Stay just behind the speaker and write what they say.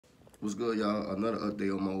What's good, y'all? Another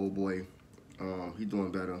update on my old boy. He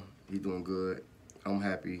doing better. He doing good. I'm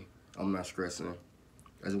happy. I'm not stressing.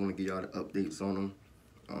 I just want to give y'all the updates on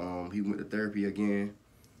him. He went to therapy again.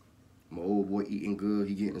 My old boy eating good.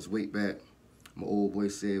 He getting his weight back. My old boy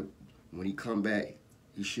said when he come back,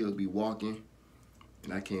 he should be walking.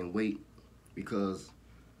 And I can't wait because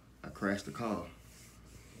I crashed the car.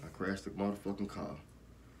 I crashed the motherfucking car.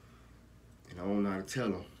 And I don't know how to tell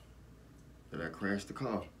him that I crashed the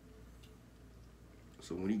car.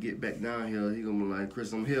 So when he get back down here, he gonna be like,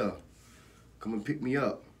 Chris, I'm here. Come and pick me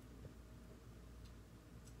up.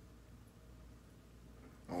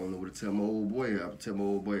 I don't know what to tell my old boy. I tell my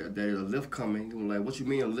old boy, Daddy, a lift coming. He gonna be like, what you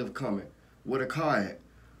mean a lift coming? Where the car at?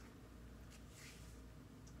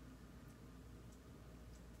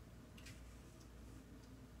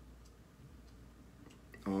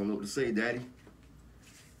 I don't know what to say, Daddy.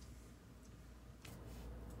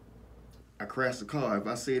 I crashed the car. If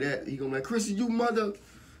I say that, he gonna be like, Chris, you mother.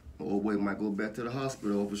 My old boy might go back to the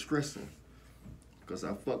hospital over stressing. Because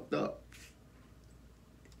I fucked up.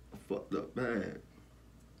 I fucked up bad.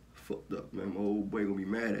 Fucked up, man. My old boy gonna be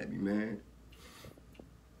mad at me, man.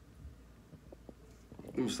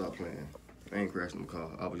 Let me stop playing. I ain't crashing the car.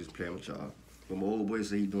 I was just playing with y'all. But my old boy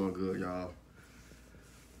say he doing good, y'all.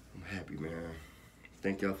 I'm happy, man.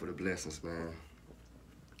 Thank y'all for the blessings, man.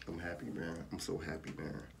 I'm happy, man. I'm so happy,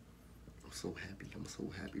 man. I'm so happy. I'm so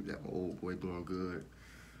happy that my old boy doing good.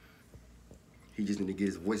 He just need to get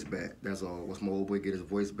his voice back. That's all. Once my old boy get his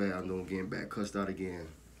voice back, I know I'm getting back cussed out again.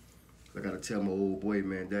 I gotta tell my old boy,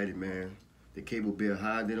 man, Daddy, man, the cable bill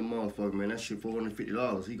higher than a motherfucker, man. That shit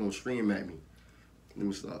 $450. He gonna scream at me. Let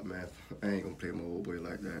me stop, man. I ain't gonna play my old boy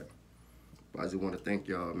like that. But I just wanna thank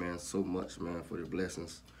y'all, man, so much, man, for the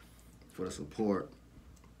blessings, for the support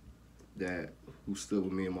who stood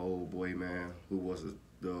with me and my old boy, man, who was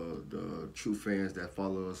the true fans that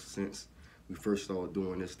follow us since we first started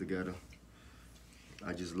doing this together.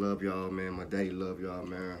 I just love y'all, man. My daddy love y'all,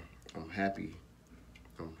 man. I'm happy.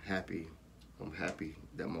 I'm happy. I'm happy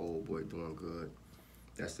that my old boy doing good.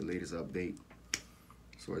 That's the latest update.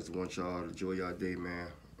 So I just want y'all to enjoy y'all day, man,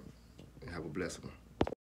 and have a blessed one.